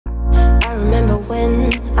I remember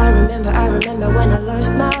when I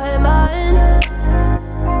lost my mind.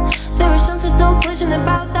 There was something so pleasant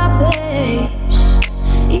about that place.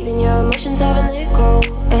 Even your emotions have an echo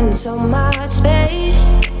in so much space.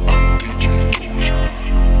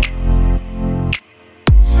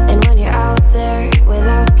 And when you're out there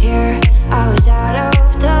without care, I was out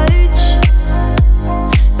of touch.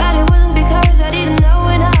 But it wasn't because I didn't know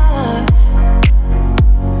enough.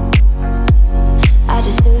 I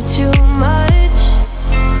just knew too much.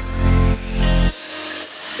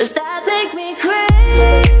 Does that make me crazy?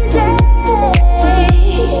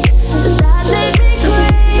 Does that make me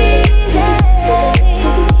crazy?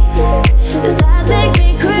 Does that make me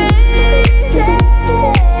crazy?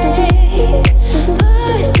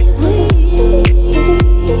 Possibly.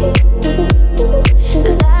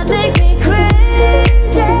 Does that make me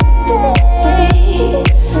crazy?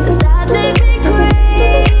 Does that make me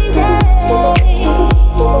crazy?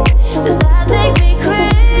 Does that make me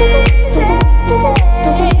crazy?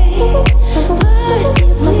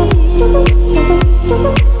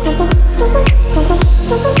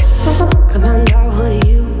 Come on now, who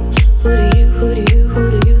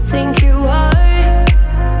do you think you are?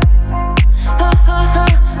 Ha ha ha,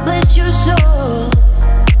 bless your soul.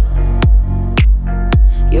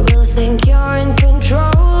 You really think you're in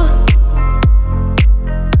control?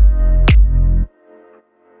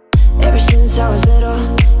 Ever since I was little,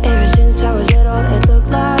 it looked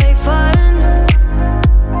like fun.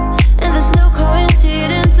 And there's no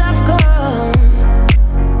coincidence I've come.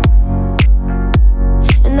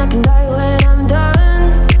 And I can die when I'm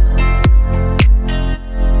done.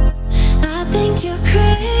 I think you're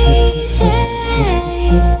crazy.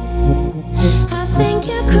 I think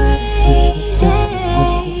you're crazy.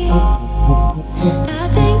 I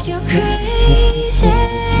think you're crazy.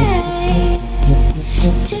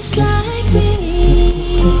 Just like me.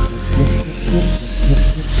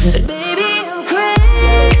 But baby, I'm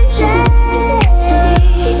crazy.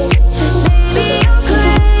 Baby, you're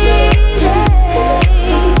crazy.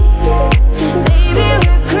 Baby,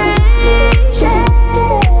 we're crazy.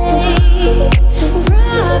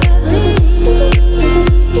 Probably.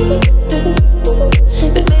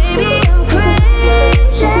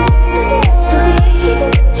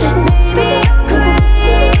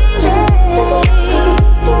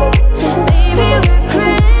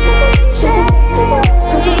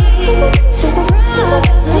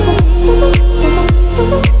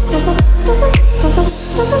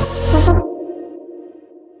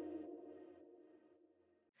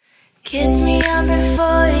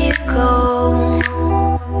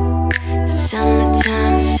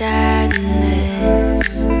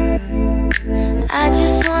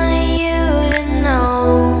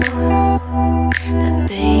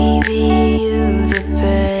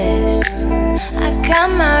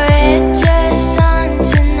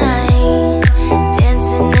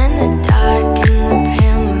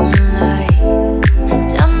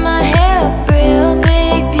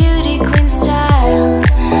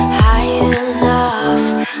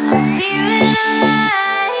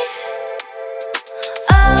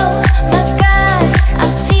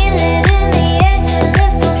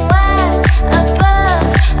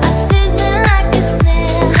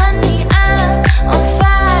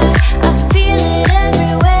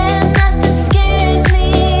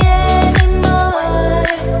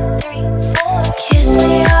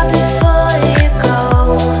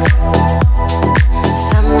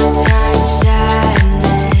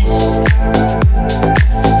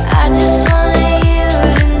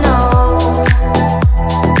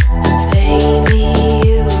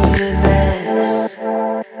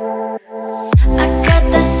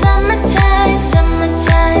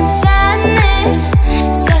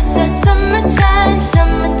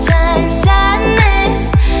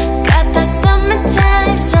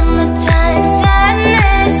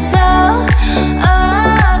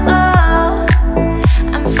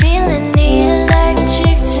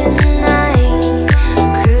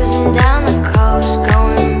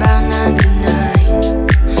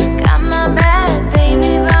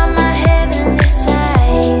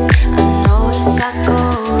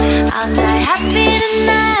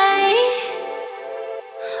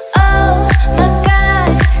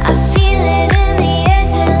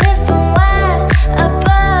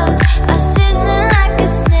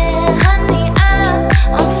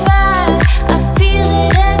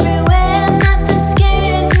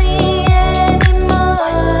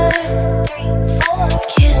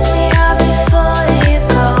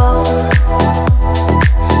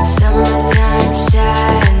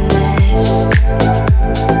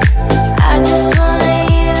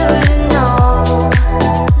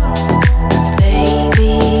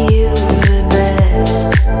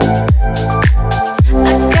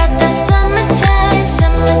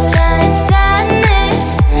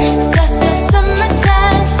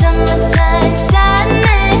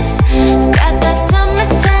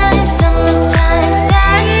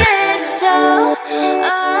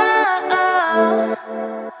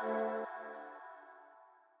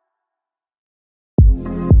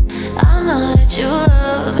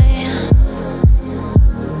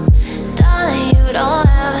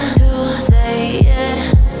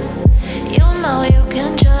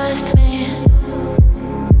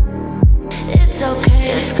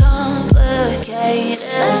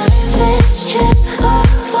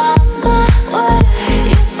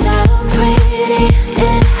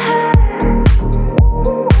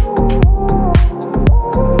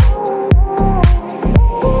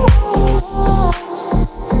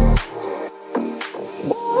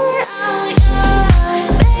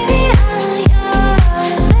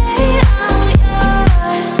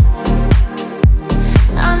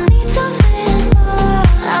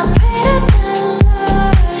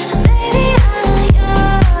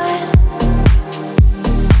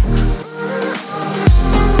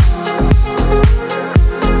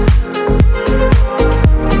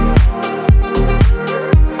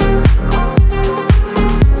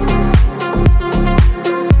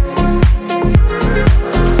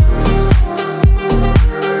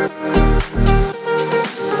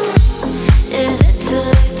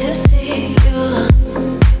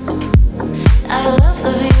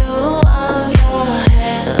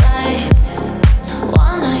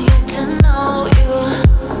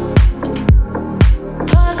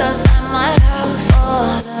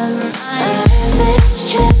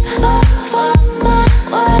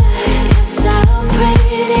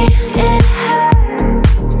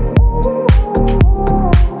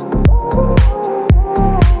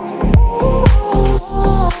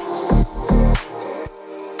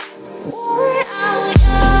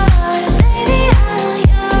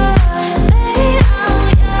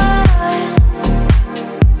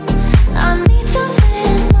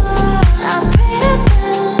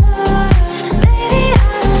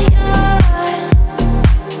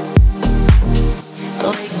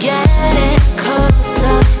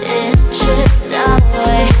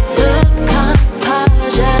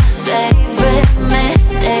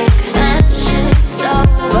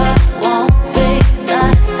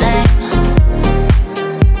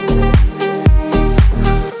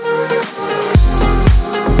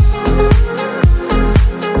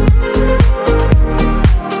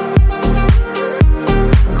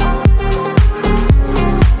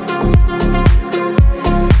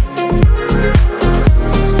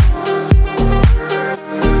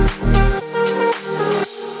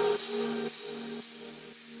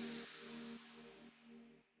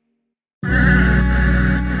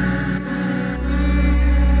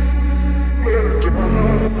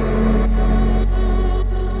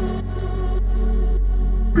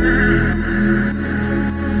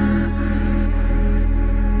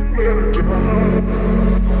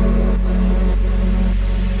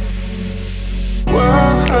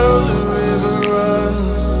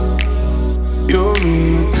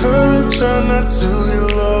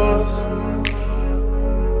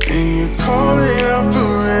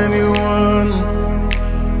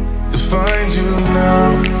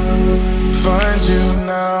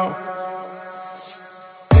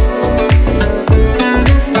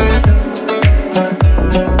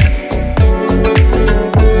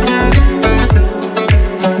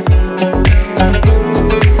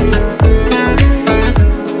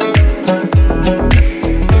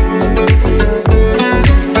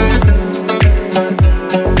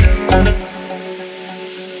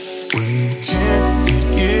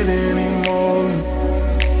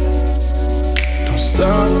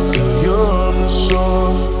 stop till you're on the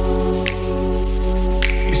shore.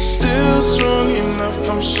 You're still strong enough,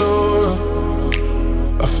 I'm sure.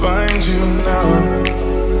 I'll find you now,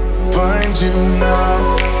 find you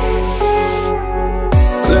now.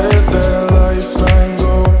 Let that lifeline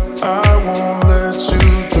go, I won't let you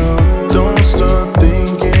drown. Don't start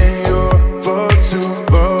thinking you're far too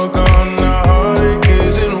far gone. Now heartache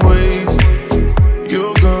isn't waste.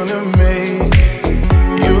 You're gonna make it,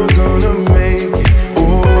 you're gonna make it,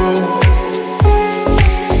 oh.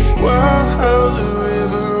 Wow, how the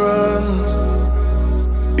river runs.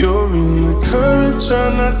 You're in the current, try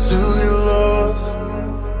not to get lost.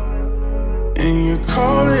 And you're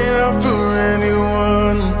caught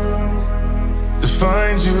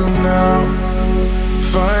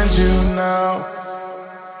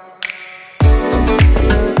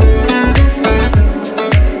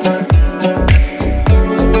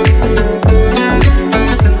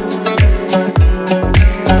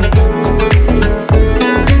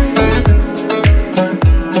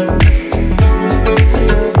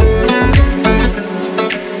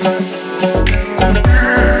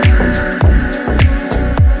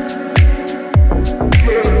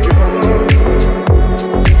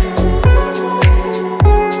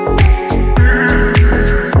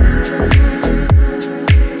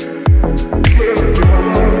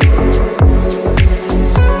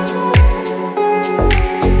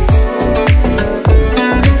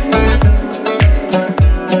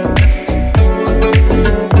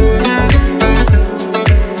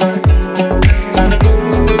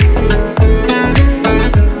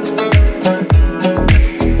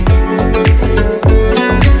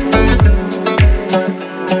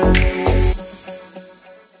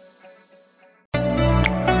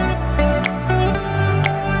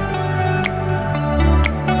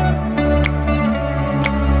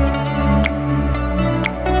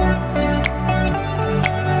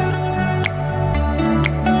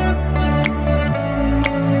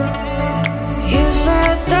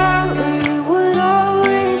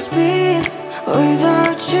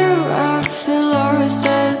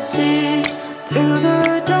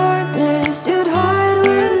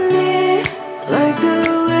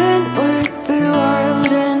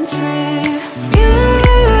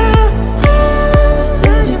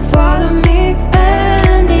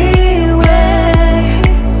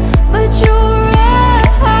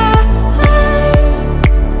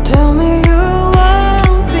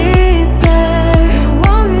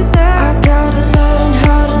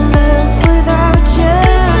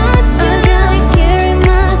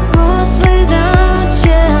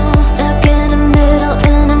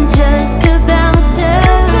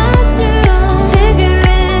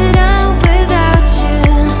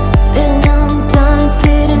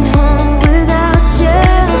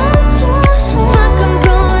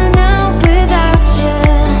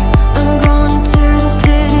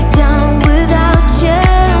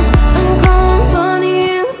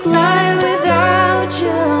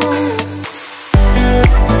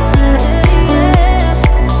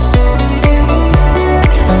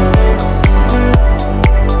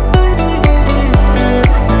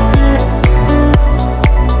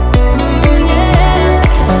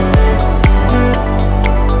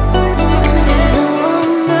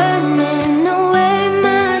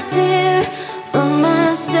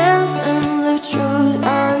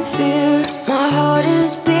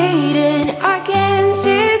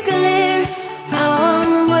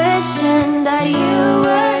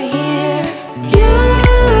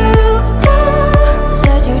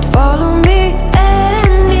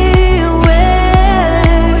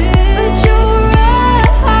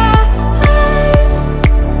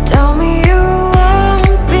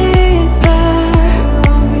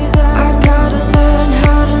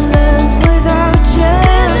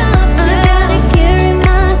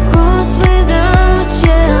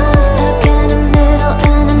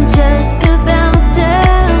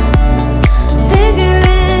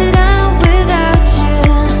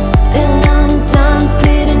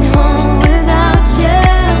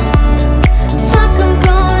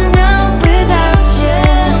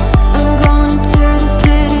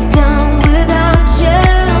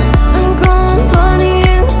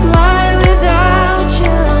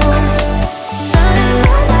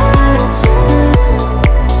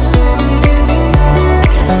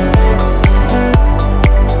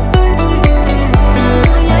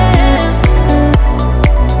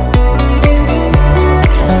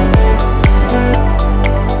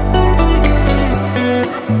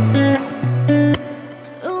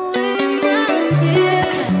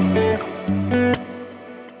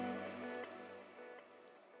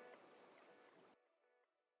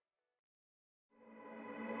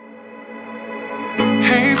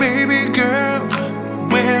baby girl,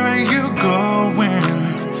 where are you going?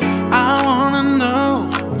 I wanna know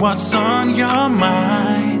what's on your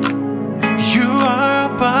mind. You are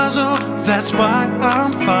a puzzle, that's why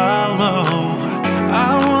I'm follow.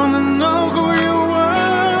 I wanna know who you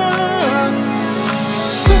are.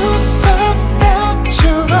 Supernatural,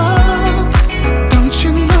 don't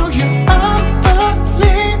you know you're unbelievable?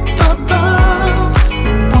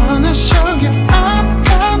 Wanna show you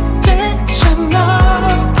unconditional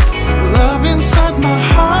love inside my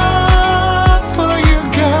heart for you,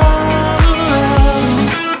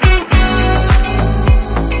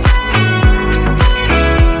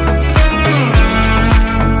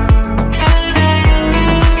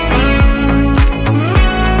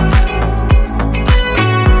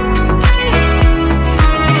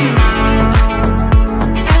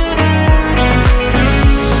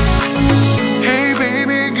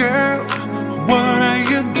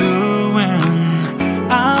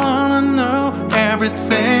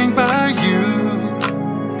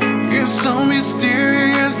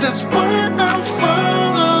 mysterious, that's why I'm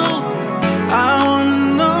followed. I wanna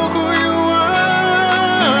know who you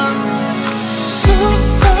are.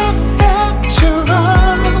 Supernatural,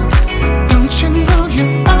 don't you know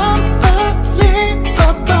you're unbelievable?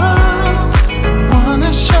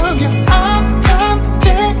 Wanna show you unconditional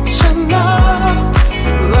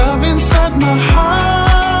love inside my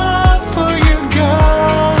heart for you, girl.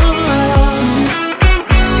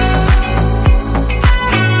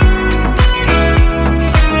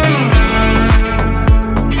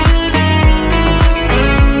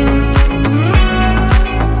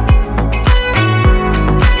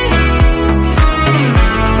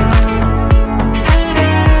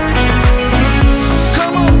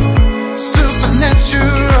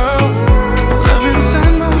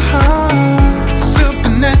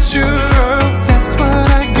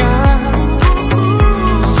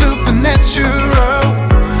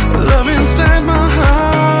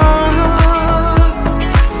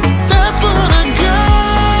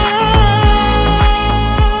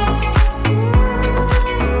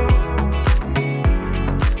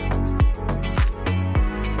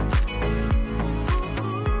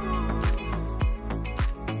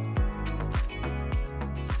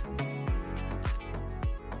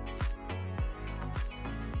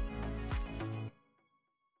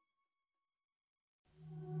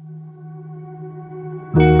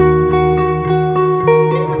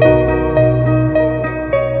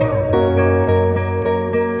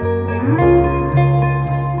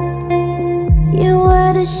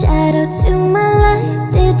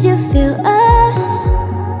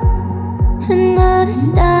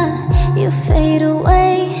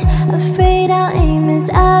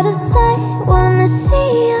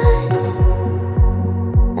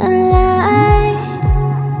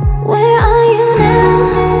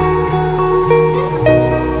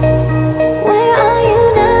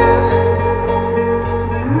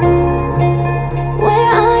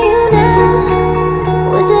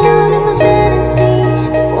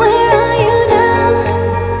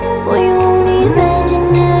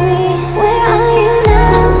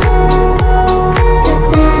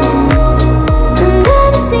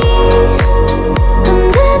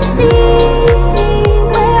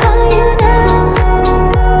 Where are you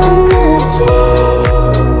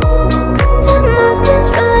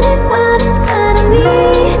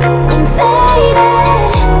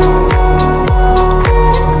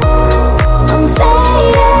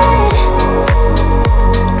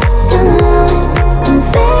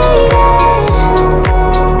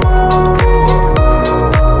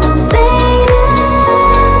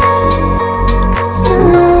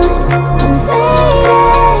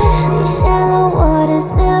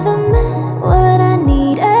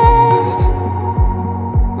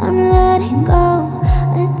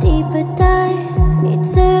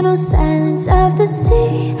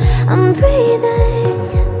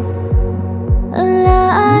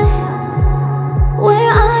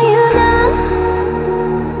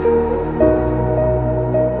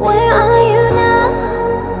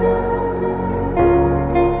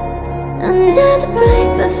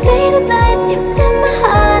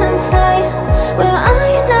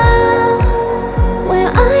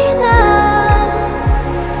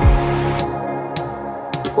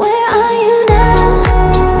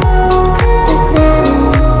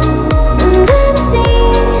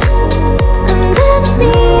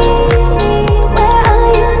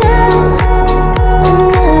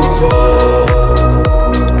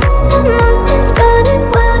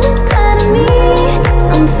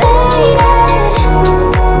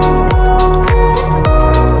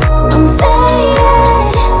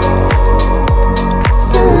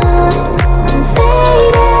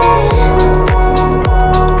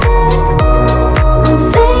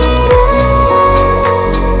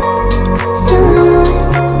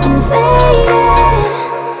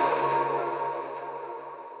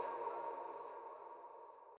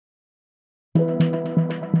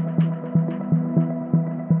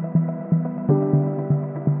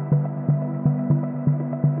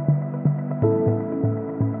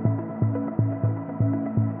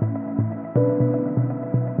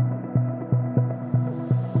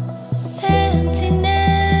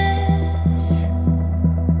Emptiness,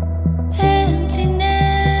 emptiness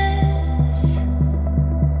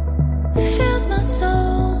fills my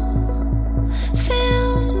soul,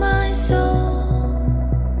 fills my soul.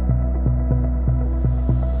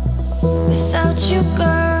 Without you,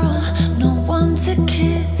 girl, no one to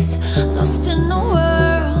kiss. Lost in the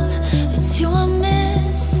world, it's you I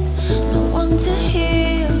miss. No one to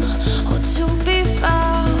heal or to be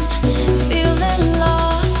found. Feeling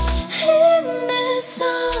lost in this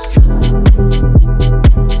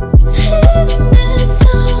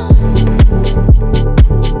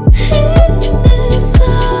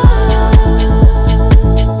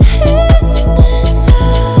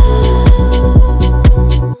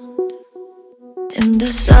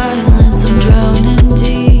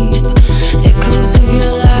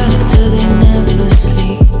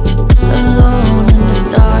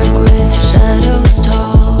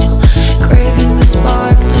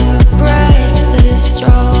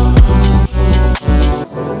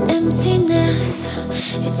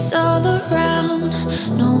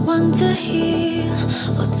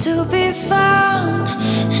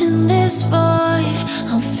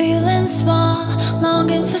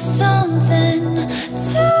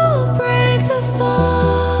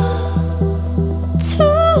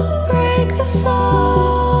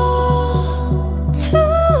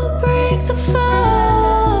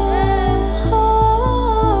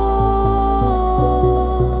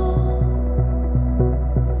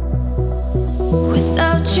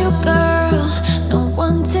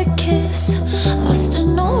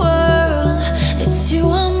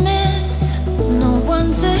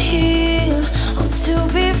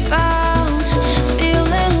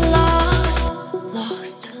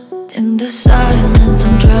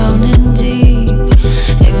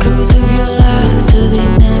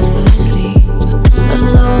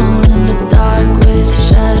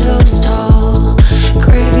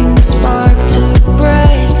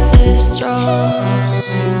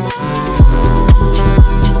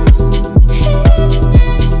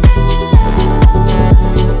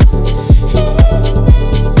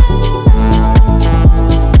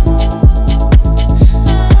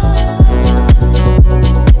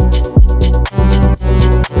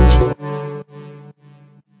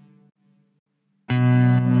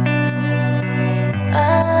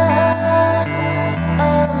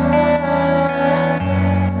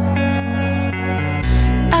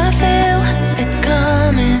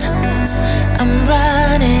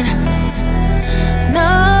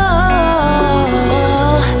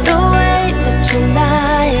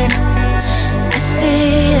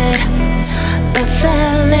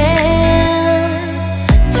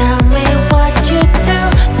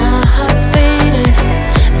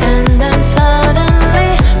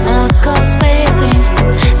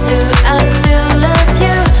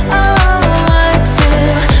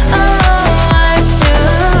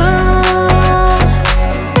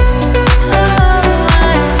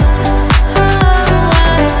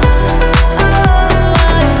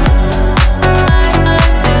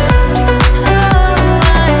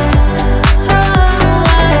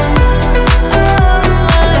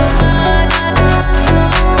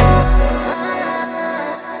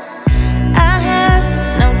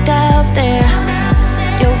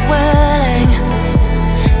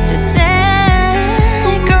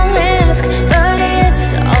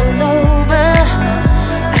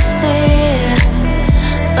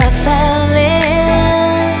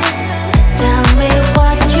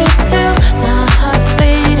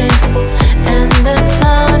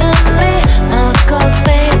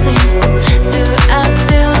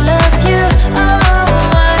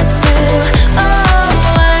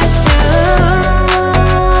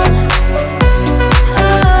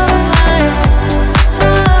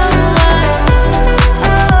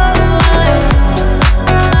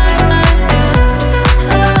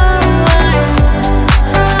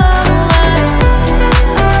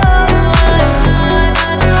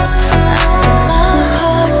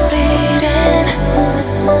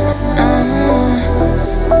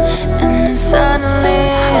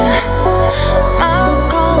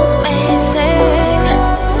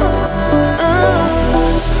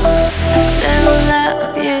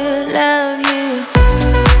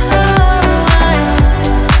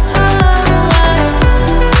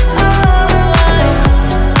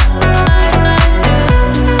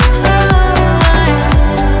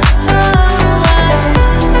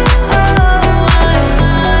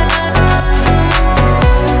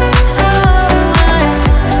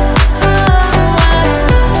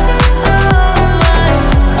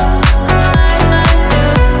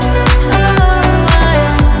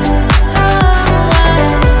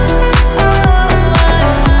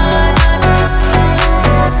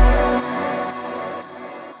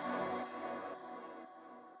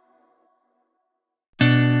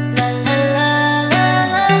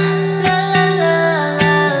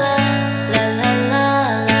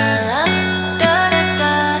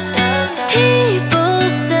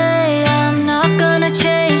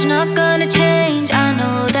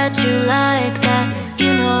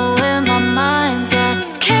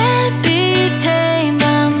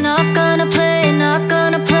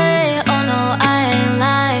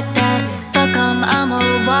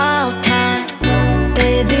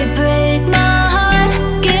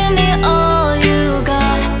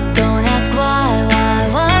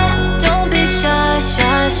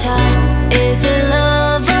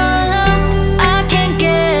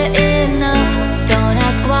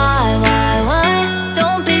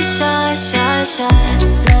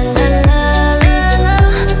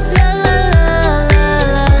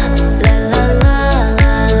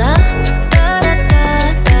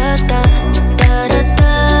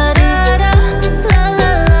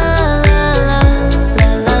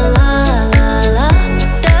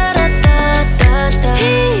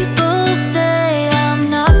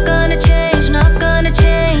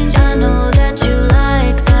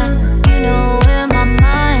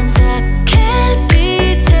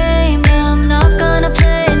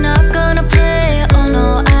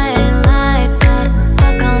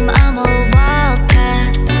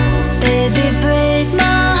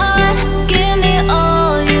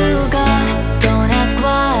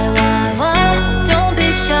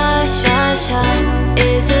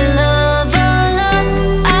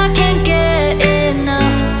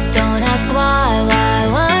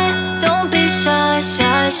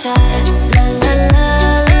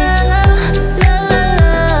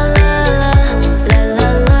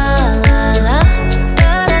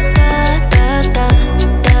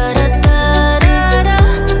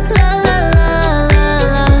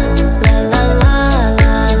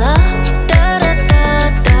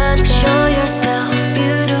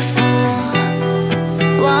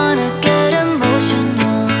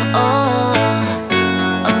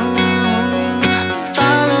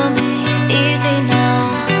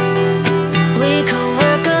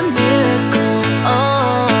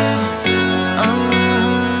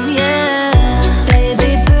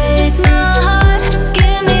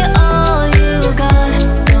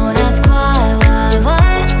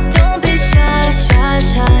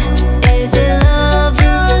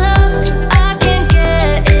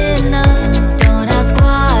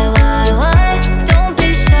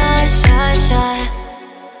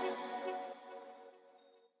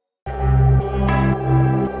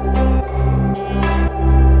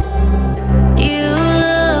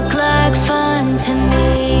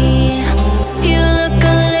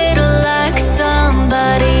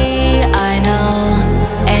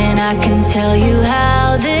I can tell you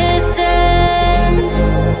how this ends.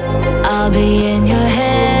 I'll be in your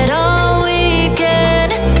head all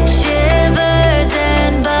weekend. Shivers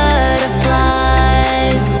and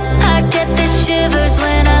butterflies. I get the shivers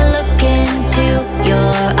when I look into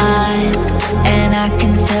your eyes. And I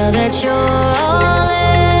can tell that you're all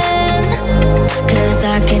in, 'cause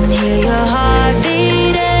I can hear your heart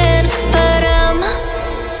beating. Padam,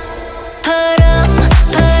 padam,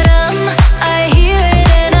 padam, I hear it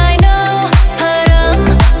and I know. Padam,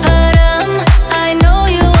 padam, I know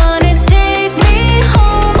you wanna take me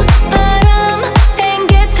home. Padam, and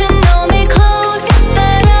get to know me close.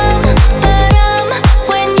 Padam, padam,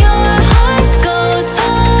 when your heart goes.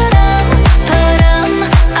 Padam, padam,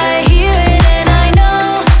 I hear it and I know.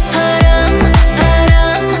 Padam,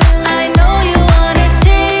 padam, I know you wanna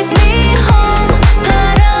take me home.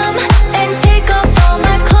 Padam, and take off all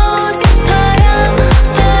my clothes. Padam,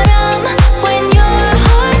 padam, when your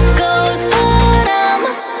heart goes. Padam.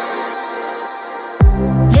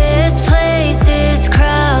 This place is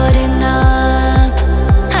crowding up.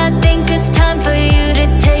 I think it's time for you to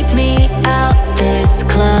take me out this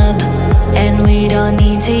club. And we don't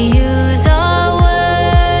need to use our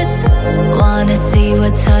words. Wanna see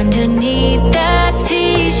what's underneath that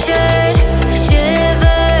t-shirt.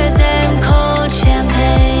 Shivers and cold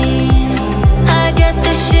champagne. I get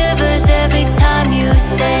the shivers every time you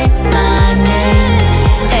say my name.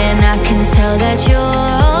 And I can tell that you're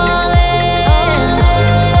all in,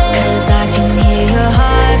 'cause I can hear your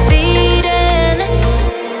heart beating.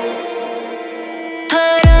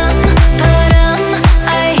 Padam, padam,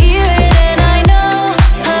 I hear it and I know.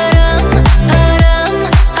 Padam, padam,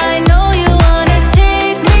 I know you wanna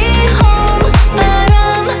take me home.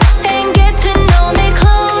 Padam, and get to know me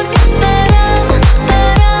close. Padam,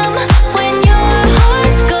 padam, when your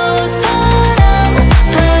heart goes. Padam,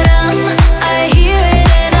 padam, I hear it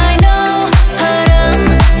and I know. Padam,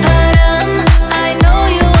 padam, I know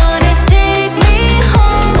you wanna take me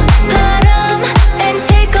home. Padam, and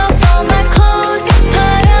take off all my clothes.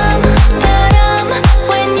 Padam, padam,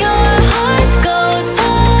 when your heart goes.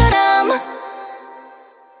 Padam.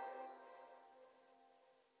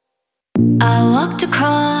 I walked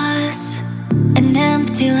across an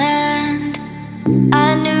empty land. I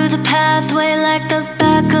knew the pathway like the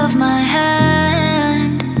back of my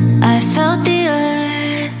hand. I felt the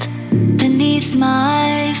earth beneath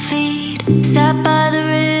my feet. Sat by the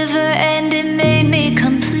river and it made me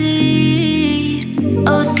complete.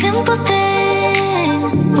 Oh, simple thing,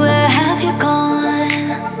 where have you gone?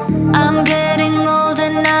 I'm getting old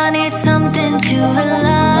and I need something to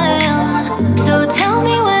rely on. So tell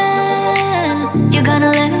me when you're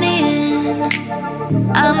gonna let me in.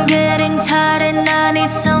 I'm getting tired and I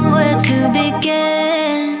need somewhere to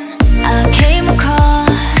begin. I came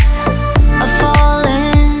across a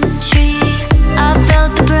fallen tree. I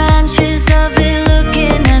felt the branches of it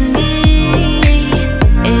looking at me.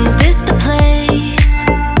 Is this the place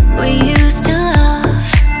we used to love?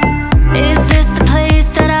 Is this the place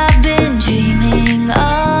that I've been dreaming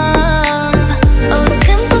of? Oh,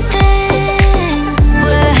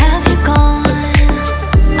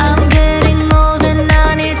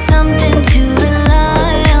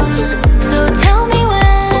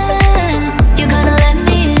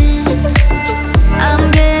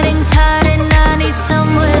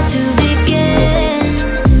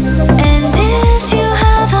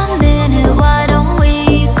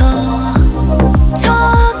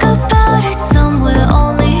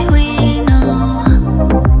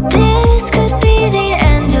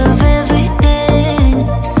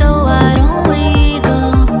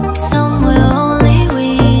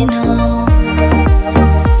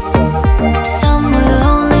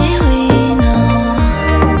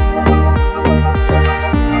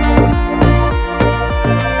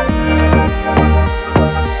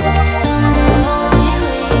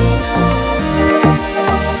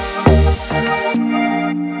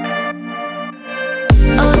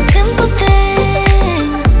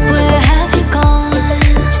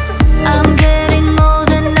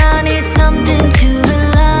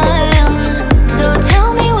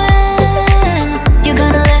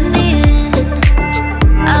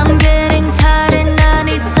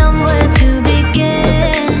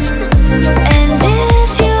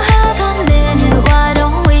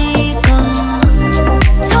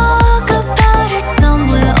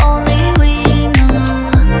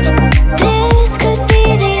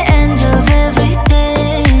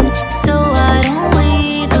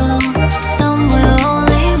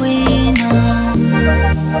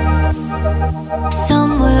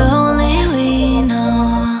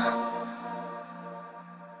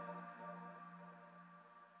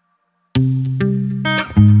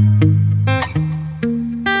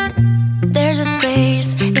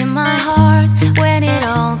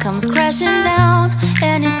 comes crashing down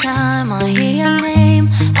anytime I hear your name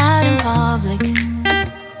out in public.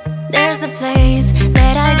 There's a place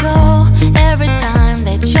that I go every time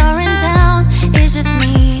that you're in town. It's just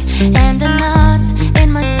me and the knots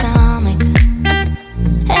in my stomach.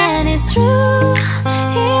 And it's true,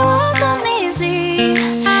 it wasn't easy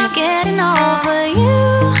getting over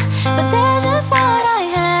you, but that's just what I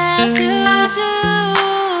had to do.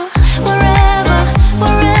 Wherever,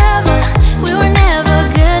 wherever, we were never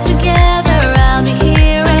good together. I'll be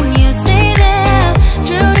here and you stay there.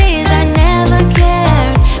 Truth is I never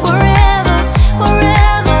cared. Wherever,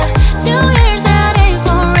 wherever, 2 years that ain't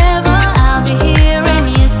forever. I'll be here and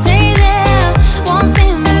you stay there. Won't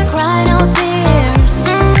see me cry no tears.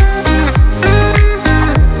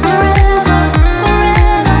 Wherever,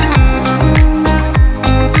 wherever,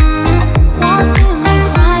 won't see me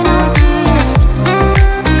cry no tears.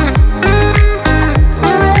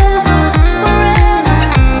 Wherever, wherever,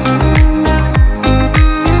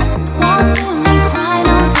 won't see me cry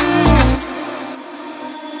no tears.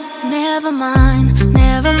 Never mind,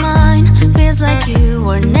 never mind. Feels like you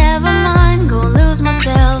were never mine. Go lose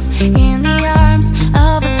myself in the arms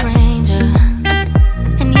of a stranger.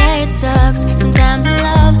 And yeah, it sucks sometimes in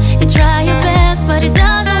love. You try your best, but it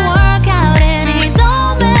doesn't work out, and it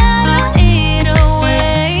don't matter either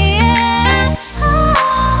way. Yeah.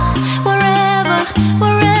 Wherever,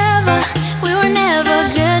 wherever, we were never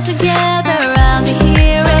good together. I'll be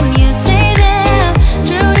here and you stay there.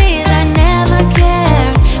 Truth is I never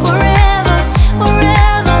cared. Wherever,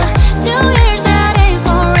 wherever, 2 years that ain't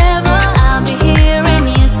forever. I'll be here and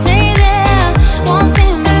you stay there. Won't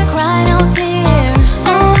see me cry no tears.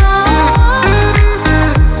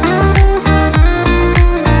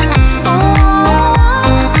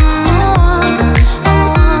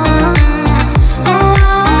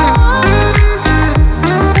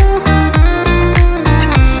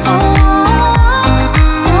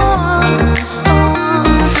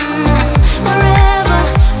 Wherever,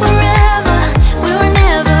 wherever, we were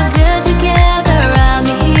never good together. I'll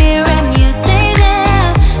be here and you stay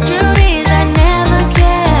there. Truth is I never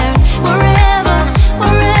cared. Wherever,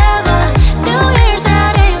 wherever, 2 years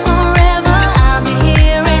that ain't forever. I'll be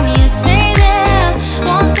here and you stay there.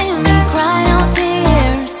 Won't see me cry no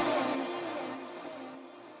tears.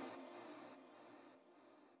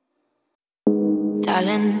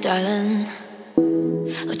 Darling, darling,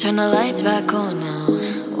 we'll turn the lights back on now.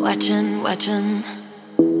 Watching, watching,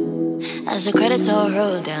 as the credits all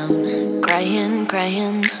roll down. Crying,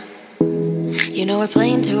 crying, you know we're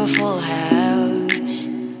playing to a full house.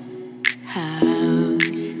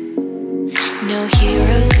 No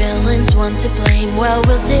heroes, villains, one to blame. Well,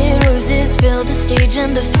 wilted roses fill the stage,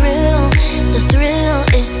 and the thrill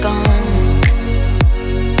is gone.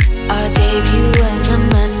 Our debut was a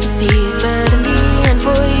masterpiece, but in the end,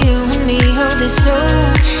 for you and me, oh, this show,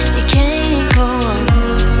 it can't go on.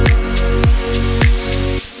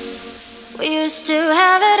 We used to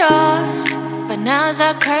have it all, but now's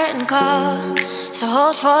our curtain call. So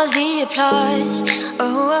hold for the applause.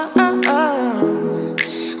 Oh, oh, oh, oh.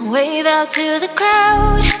 Wave out to the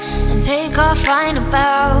crowd and take our final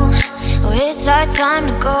bow. Oh, it's our time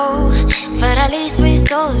to go, but at least we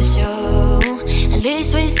stole the show. At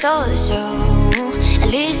least we stole the show. At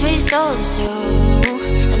least we stole the show.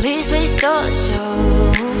 At least we stole the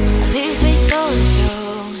show. At least we stole the show.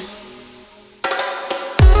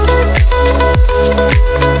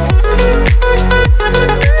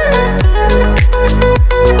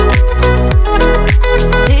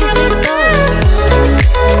 At least we stole the show.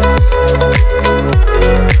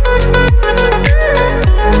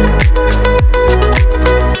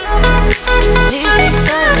 At least we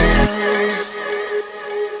stole the show.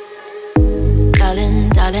 Darling,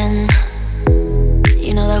 darling,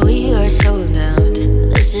 you know that we are sold out.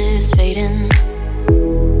 This is fading,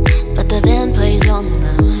 but the band plays on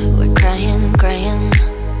now. We're crying, crying,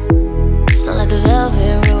 so let the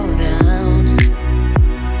velvet roll down,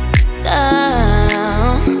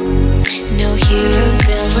 down. No heroes,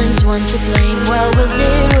 villains, one to blame. Well,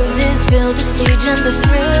 wilted roses fill the stage, and the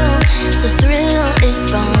thrill is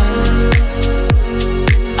gone.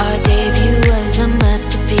 Our debut was a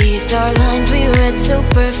masterpiece. Our lines we read so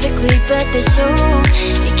perfectly, but the show,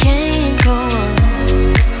 it can't go on.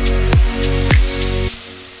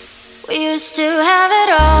 We used to have it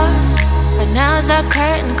all, but now's our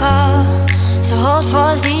curtain call. So hold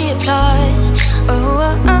for the applause. Oh,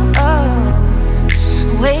 oh, oh,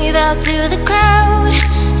 oh. Wave out to the crowd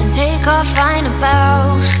and take our final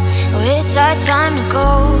bow. Oh, it's our time to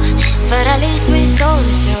go, but at least we stole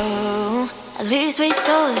the show. At least we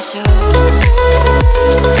stole the show.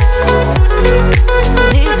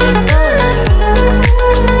 At least we stole the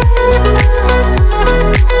show.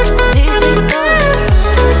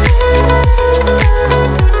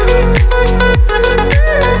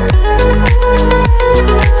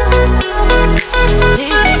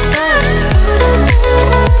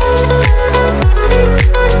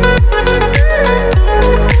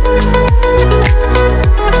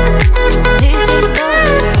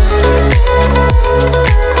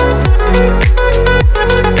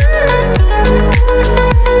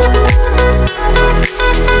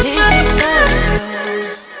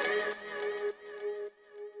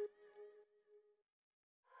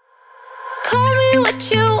 Call me what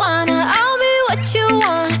you wanna, I'll be what you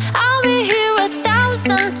want. I'll be here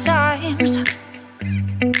 1,000 times.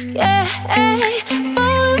 Yeah,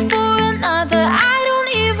 falling for another, I don't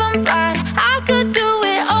even bite. I could do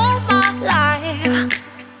it all my life.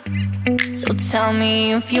 So tell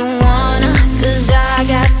me if you wanna, cause I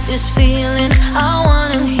got this feeling. I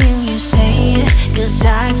wanna hear you say it, cause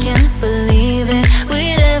I can't believe it.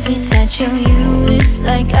 With every touch of you, it's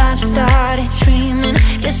like I've started dreaming.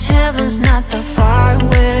 Guess heaven's not that far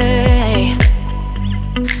away.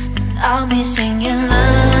 I'll be singing la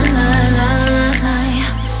la la la la.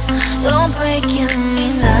 You're breaking me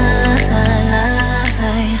la la la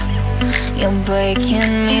la. You're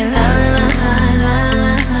breaking me la la la la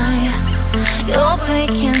la. You're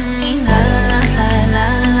breaking me la la la la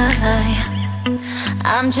la.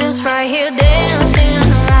 I'm just right here dancing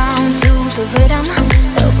around to the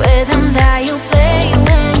rhythm that you play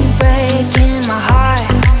when you're breaking my heart.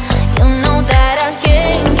 You know that I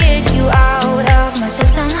can't get you out of my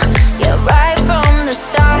system. Yeah, right from the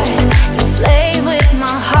start, you play with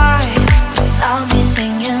my heart. I'll be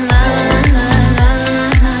singing la la la la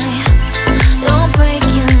la. You're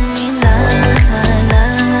breaking me la la la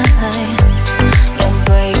la. You're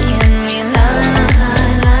breaking me la la la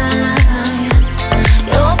la la.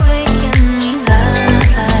 You're breaking me la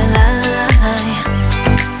la la la.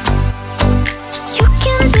 You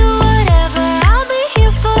can do whatever, I'll be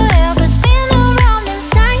here forever. Spin around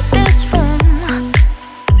inside this room.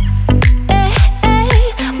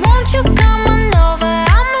 Won't you come on over?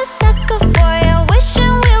 I'm a sucker for you,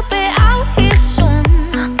 wishing we'll be out here soon.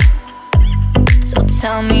 So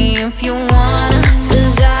tell me if you wanna,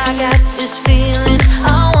 cause I got this feeling.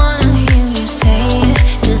 I wanna hear you say it,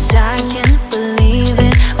 cause I can't believe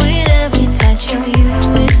it. With every touch of you,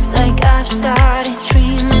 it's like I've started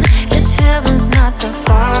dreaming. Guess heaven's not that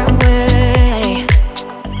far away.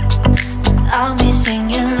 I'll be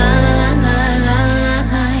singing la la la la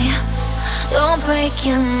la. You're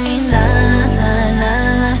breaking me la la la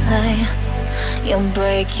la. You're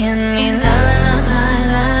breaking me la la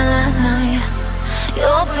la la la.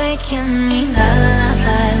 You're breaking me la la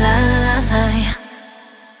la la la.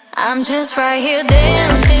 I'm just right here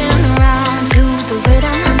dancing around to the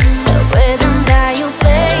rhythm that you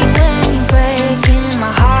play when you're breaking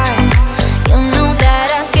my heart. You know that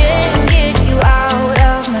I can't get you out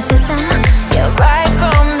of my system. Yeah, right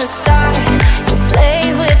from the start, you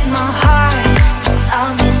play with my heart.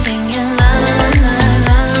 I'll be singing la la la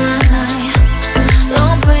la la.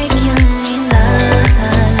 You're breaking me la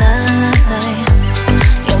la la la.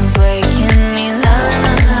 You're breaking me la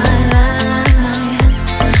la la la la.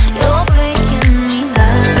 You're breaking me la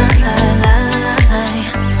la la la.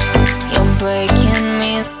 You're breaking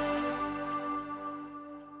me.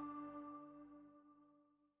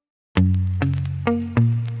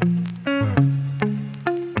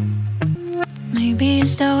 Maybe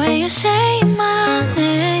it's the way you say my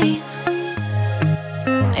name.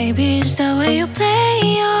 Maybe it's the way you play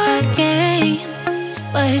your game.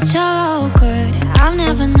 But it's all good. I've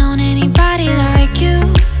never known anybody like you.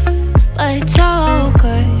 But it's all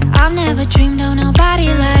good. I've never dreamed of nobody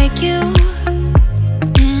like you.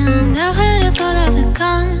 And I've heard of all of the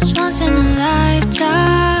guns once in a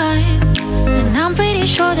lifetime. And I'm pretty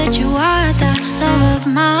sure that you are the love of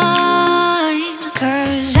mine.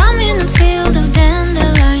 Cause I'm in the field of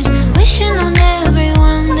dandelions, wishing on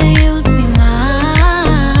everyone that you'd be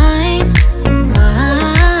mine,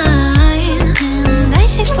 mine. And I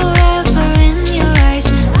see forever in your eyes,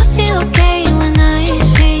 I feel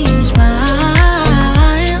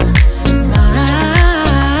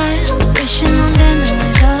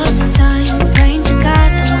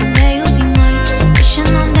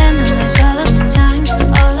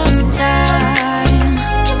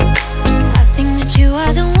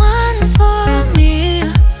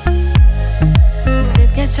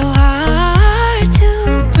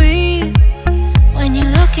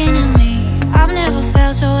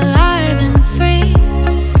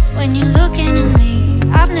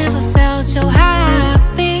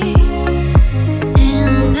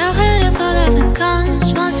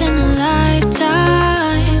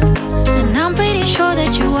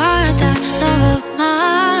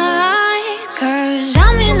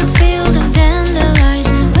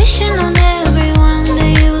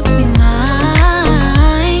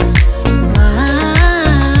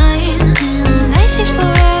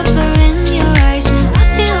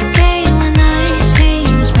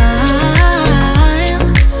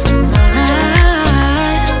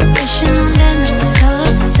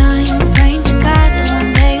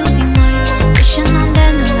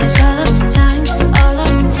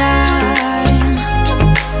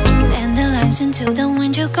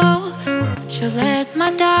you let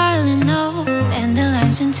my darling know? And the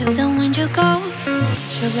lines into the wind you go.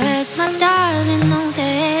 You let my darling know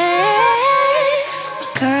that.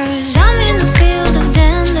 'Cause I'm in the field of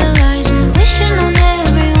dandelions, wishing on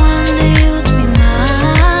everyone that you'd be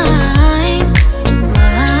mine,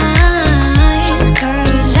 mine.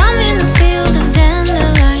 'Cause I'm in the field of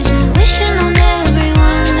dandelions, wishing on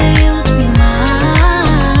everyone that you'd be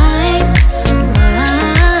mine,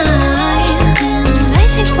 mine. And I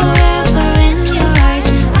see forever in your eyes.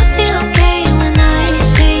 I feel okay when I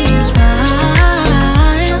see you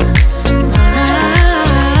smile, smile.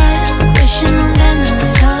 Wishing on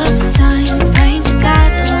dandelions all of the time, praying to God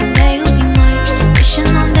that one day you'll be mine.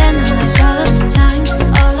 Wishing on dandelions all of the time,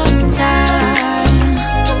 all of the time.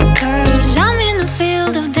 'Cause I'm in the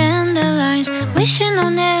field of dandelions, wishing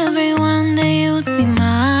on everyone that you'd be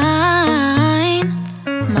mine,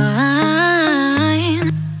 mine.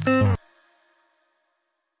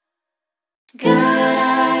 God,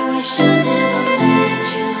 I wish I never met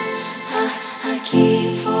you. I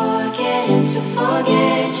keep forgetting to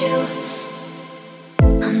forget you.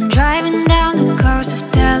 I'm driving down the coast of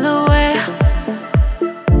Delaware.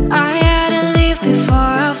 I had to leave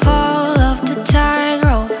before I fall off the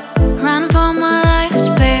tightrope. Run for my life, 'cause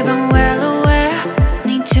babe, I'm well aware.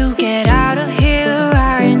 Need to get out of here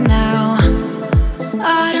right now.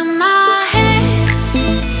 Out of my head,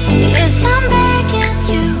 yes, I'm begging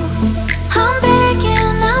you. I'm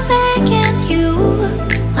begging you.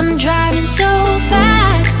 I'm driving so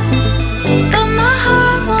fast, but my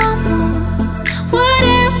heart won't move.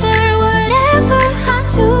 Whatever I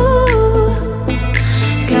do.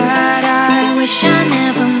 God, I wish I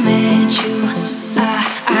never met you.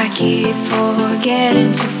 I keep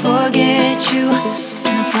forgetting to forget you.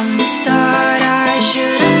 And from the start I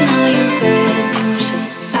should've known your bad news.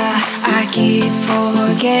 I keep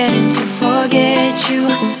forgetting to forget you.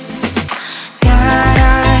 God,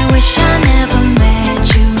 I wish I never met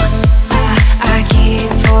you. I keep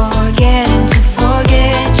forgetting to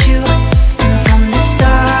forget you. And from the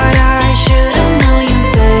start I should've known your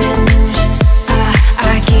bad news.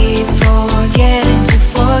 I keep forgetting to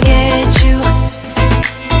forget you.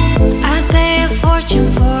 I'd pay a fortune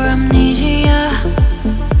for amnesia.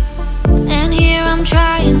 And here I'm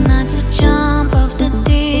trying not to jump off the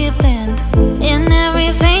deep end. In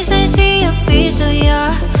every face I see a piece of you.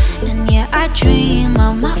 And yeah, I dream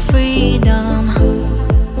of my freedom.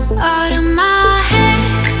 Out of my head,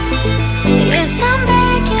 yes, I'm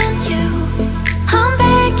begging you. I'm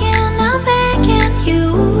begging you.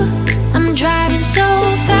 I'm driving so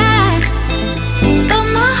fast, but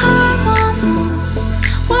my heart won't move.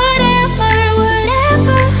 Whatever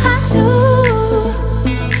I do.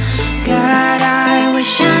 God, I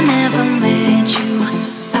wish I never met you.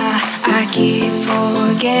 I keep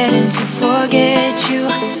forgetting to forget you.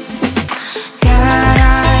 God,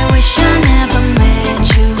 I wish I never met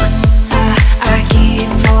you.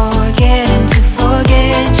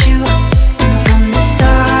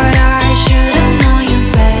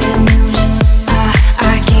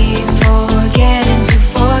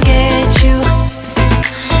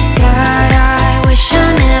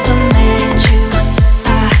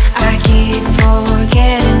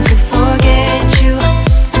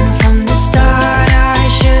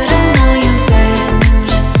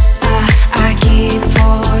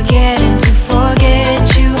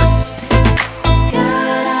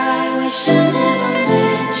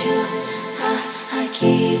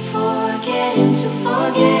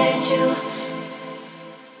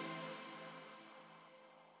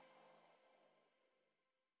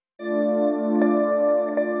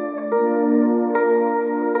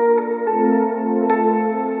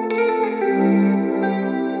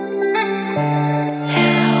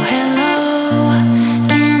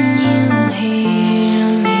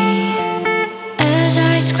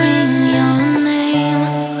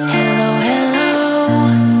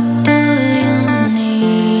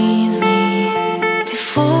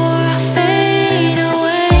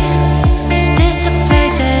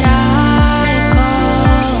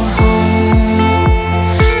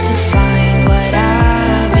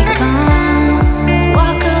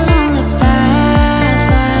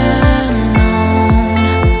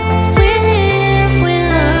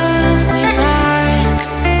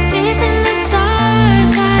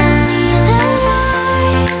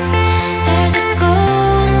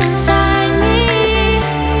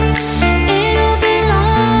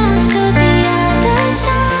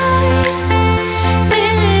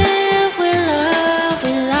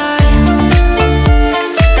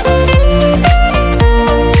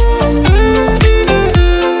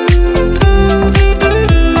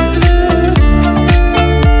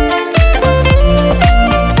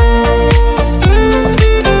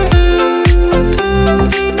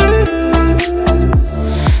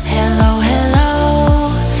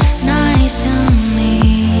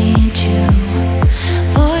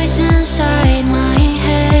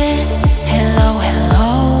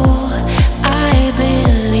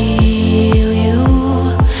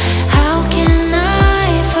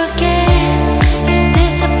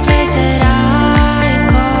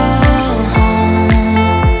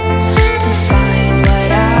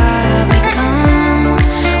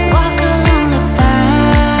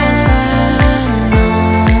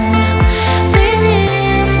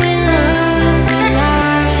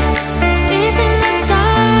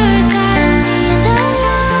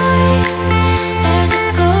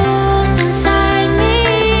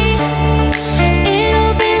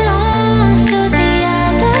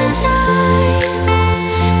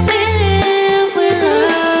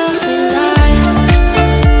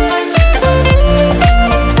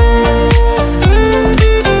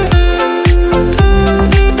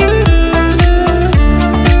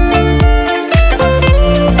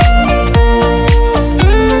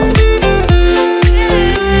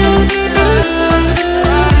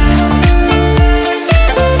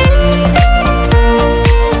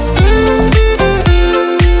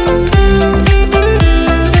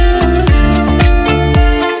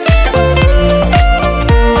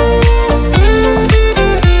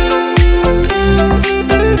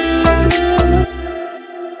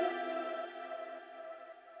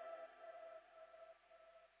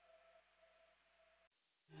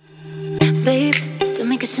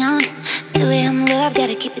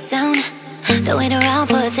 better keep it down. Don't wait around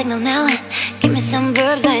for a signal now. Give me some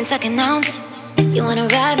verbs, I ain't talking nouns. You wanna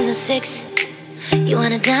ride in a 6, you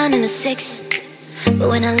wanna dine in a 6. But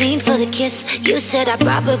when I leaned for the kiss, you said I'd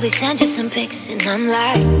probably send you some pics. And I'm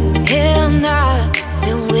like, hell nah,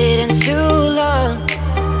 been waiting too long.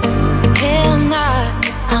 Hell nah,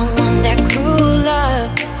 I want that cruel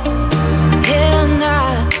love. Hell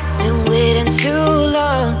nah, been waiting too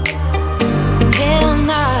long. Hell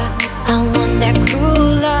nah, I want that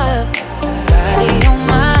cruel love. Body on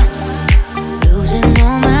my, losing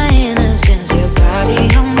all my innocence. Your body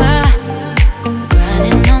on my,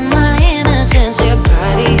 grinding on my innocence. Your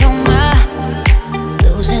body on my,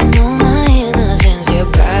 losing all my innocence. Your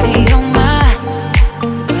body on my,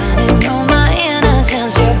 grinding on my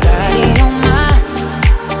innocence. Your body on my,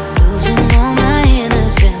 losing all my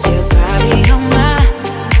innocence. Your body on my,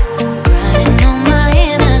 grinding on my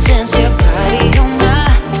innocence. Your body on my,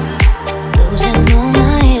 losing all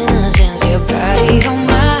my innocence. Your body on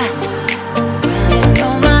my, grinding on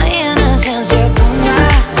my innocence.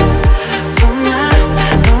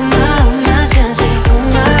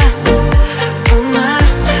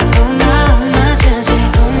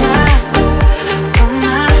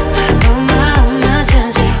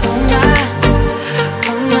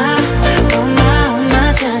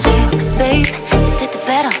 Your babe, just hit the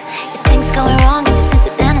pedal. Your things going wrong, it's just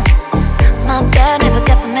incidental. My bad, never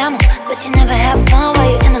got the memo. But you never have fun while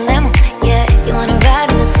you're in the limo. Yeah, you wanna ride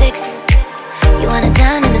in a 6, you wanna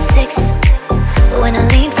dine in a 6. But when I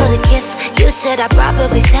leaned for the kiss, you said I'd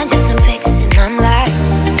probably send you some pics. And I'm like,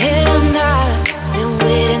 hell nah, been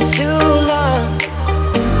waiting too long.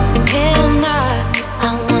 Hell nah, I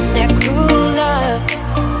want that cruel love.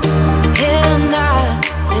 Hell nah,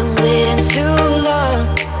 been waiting too long.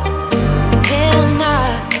 Hell nah,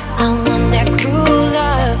 I want that cruel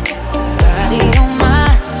love. Body on my,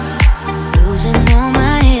 losing all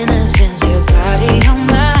my innocence. Your body on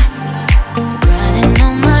my, grinding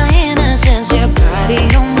on my innocence. Your body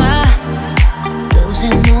on my,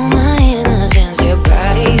 losing all my innocence. Your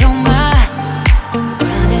body on my,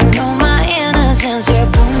 grinding on my innocence. Your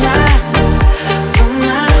body on my,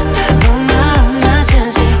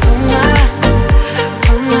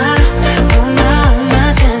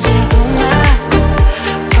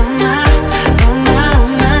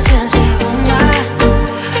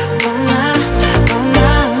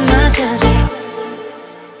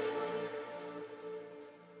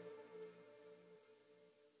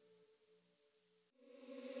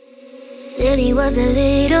 Lily was a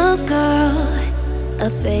little girl,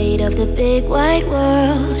 afraid of the big white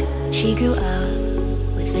world. She grew up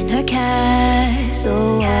within her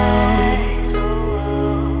castle walls.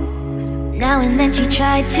 Now and then she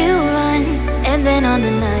tried to run, and then on the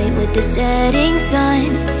night with the setting sun,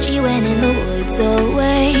 she went in the woods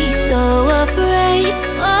away, so afraid,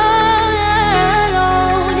 all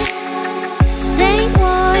alone. They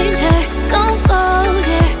warned her, don't go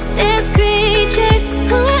there, there's creatures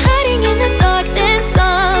who are hiding in the dark. Then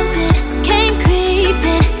something came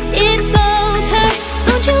creeping, it told her,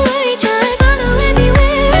 don't you worry, just follow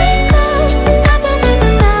everywhere I go. Top of the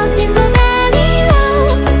mountains or valley low,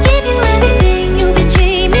 give you everything you've been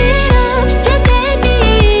dreaming of. Just let me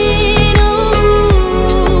in,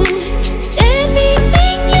 oh.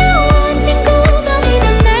 Everything you want and gold, I'll be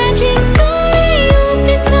the magic story you've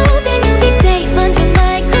been told. And you'll be safe under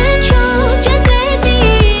my control. Just let me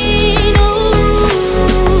in, oh.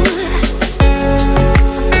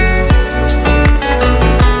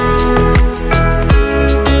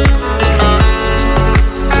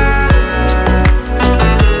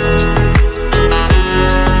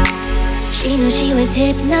 She knew she was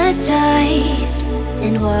hypnotized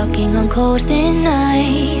and walking on cold thin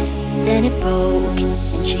ice. Then it broke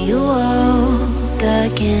and she awoke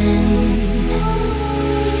again.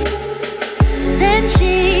 Then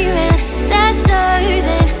she ran faster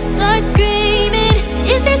than started screaming,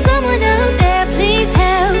 is there someone out there? Please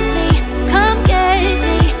help me, come get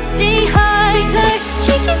me. Behind her,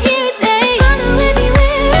 she can hear it say, follow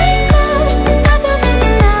everywhere I go. Top of the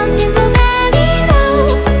mountains or valley low,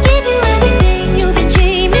 give you everything you've been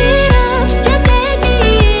dreaming of. Just let me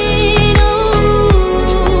in,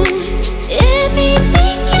 oh.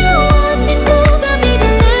 Everything you want and gold, I'll be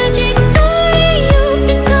the magic story you've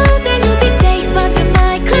been told. And you'll be safe under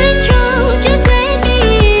my control.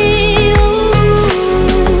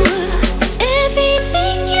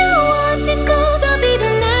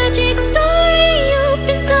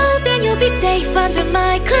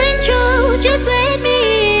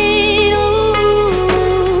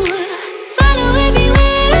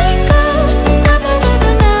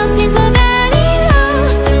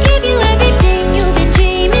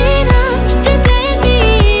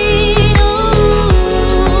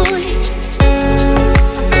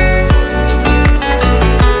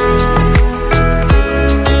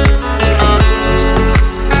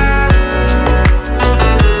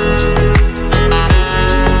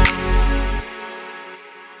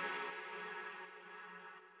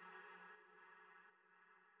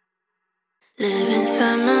 Live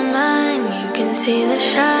inside my mind, you can see the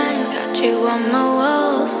shine. Got you on my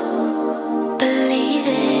walls, believe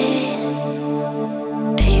it.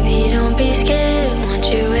 Baby, don't be scared, want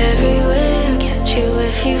you everywhere. Catch you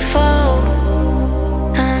if you fall,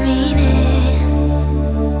 I mean it.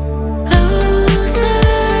 Closer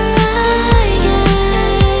I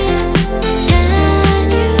get,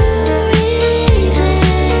 can you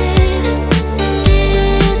resist?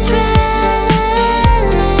 It's relentless,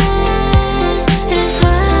 it's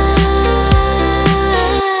why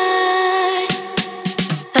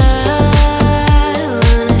I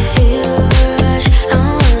wanna feel the rush, I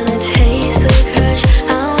wanna taste the crush,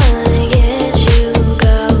 I wanna get you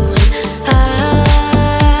going. I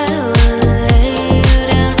wanna lay you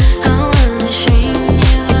down, I wanna shrink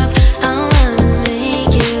you up, I wanna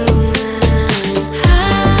make you mine. I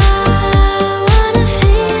wanna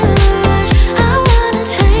feel the rush, I wanna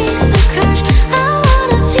taste the crush, I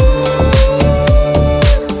wanna feel.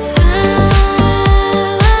 I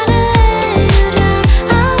wanna lay you down,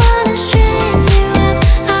 I wanna shrink you up,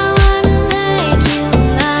 I wanna make you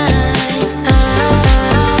mine. I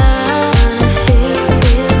wanna feel,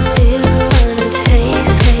 wanna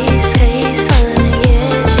taste, wanna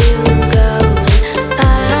get you going. I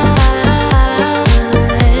wanna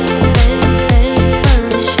lay,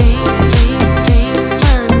 wanna shrink,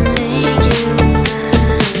 wanna make you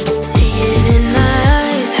mine. See it in my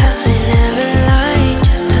eyes, how they never lie.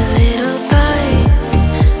 Just a little bite,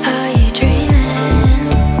 are you dreaming?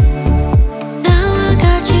 Now I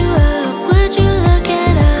got you up, would you look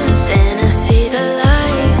at us? And I see the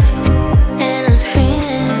light, and I'm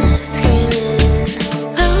screaming, screaming.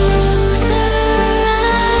 Closer I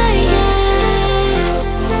get,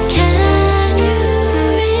 can you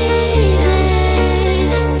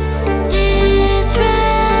resist? It's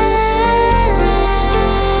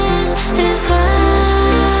relentless, it's why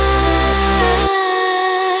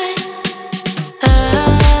I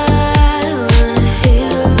wanna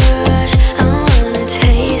feel the rush, I wanna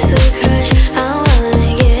taste the crush, I wanna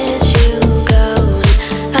get you going.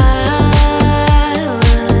 I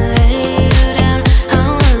wanna lay you down, I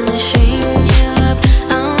wanna shrink you up,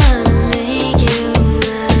 I wanna make you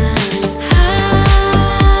mine. I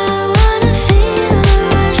wanna feel the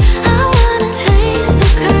rush, I wanna taste the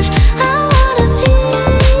crush, I wanna feel.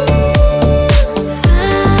 I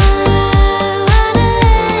wanna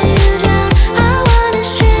lay you down, I wanna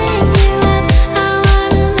shrink you up, I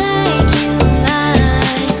wanna make you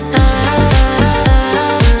mine. I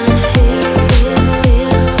wanna feel,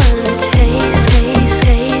 wanna taste,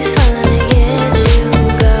 wanna get you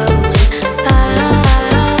going. I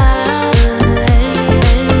wanna lay,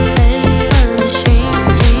 wanna shrink,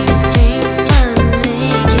 wanna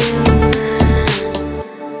make you mine.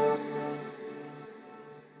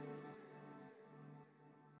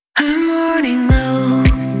 I'm running low,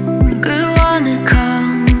 good one to call.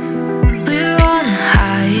 We're on a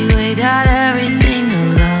highway, got everything to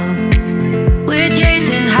love. We're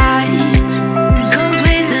chasing highs,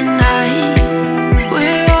 complete the night.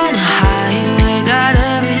 We're on a highway, got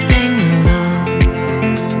everything to love.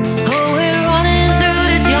 Oh, we're running through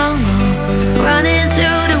the jungle, running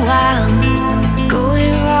through the wild,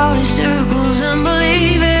 going round in circles and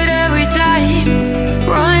believe it every time.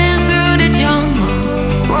 Running through the jungle,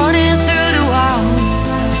 running through the wild,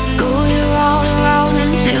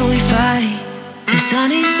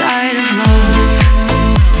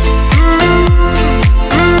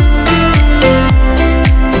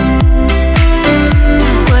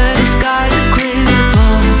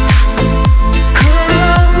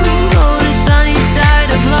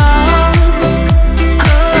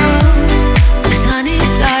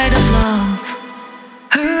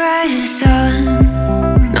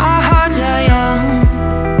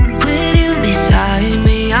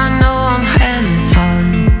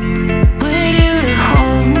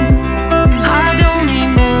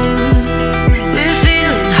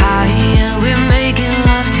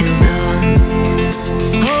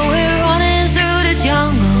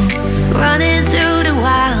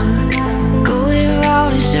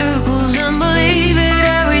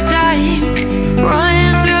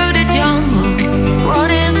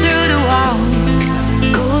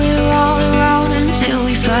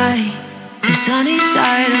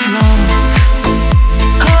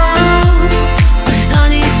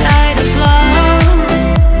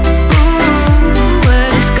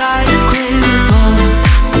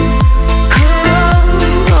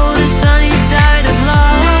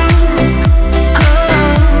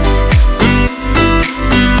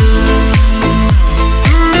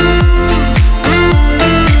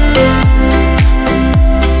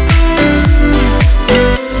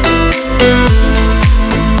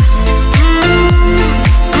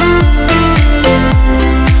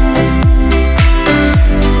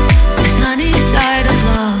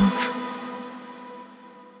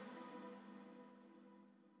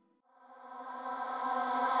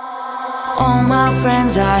 All my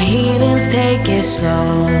friends are heathens, take it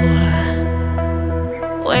slow.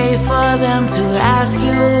 Wait for them to ask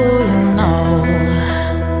you who you know.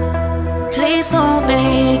 Please don't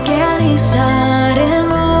make any sudden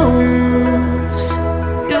moves.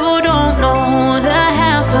 You don't know the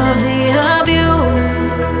half of the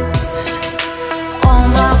abuse. All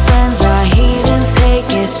my friends are heathens,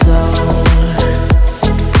 take it slow.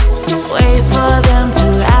 Wait for them to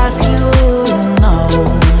ask you who you know.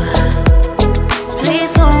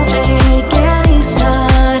 Please don't make any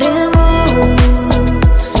sudden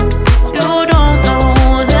moves. You don't know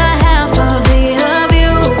the half of the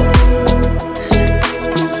abuse.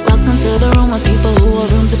 Welcome to the room of people who are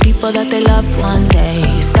rooms of people that they loved one day,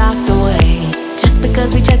 stocked away. Just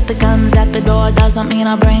because we check the guns at the door doesn't mean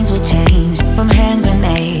our brains will change from hand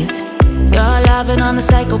grenades. You're loving on the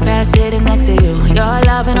psychopath sitting next to you. You're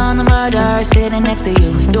loving on the murderer sitting next to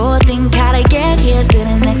you. You'll think how'd I get here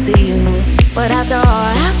sitting next to you. But after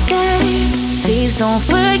all I've said, please don't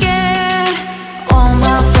forget. All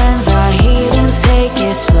my friends are heathens, take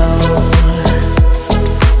it slow.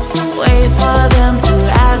 Wait for them to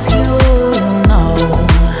ask you who you know.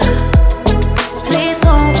 Please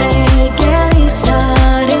don't make any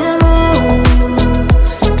sudden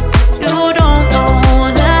moves. You don't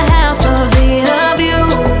know the half of the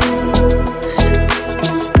abuse.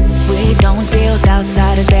 We don't deal with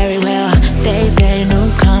outsiders very well. They say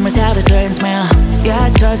newcomers have a certain smell. Your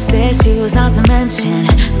trust issues not to mention.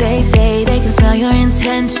 They say they can smell your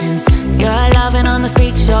intentions. You're loving on the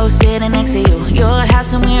freak show sitting next to you. You'll have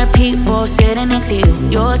some weird people sitting next to you.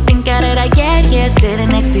 You'll think how did I get here sitting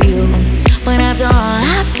next to you. But after all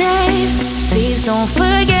I've said, please don't forget.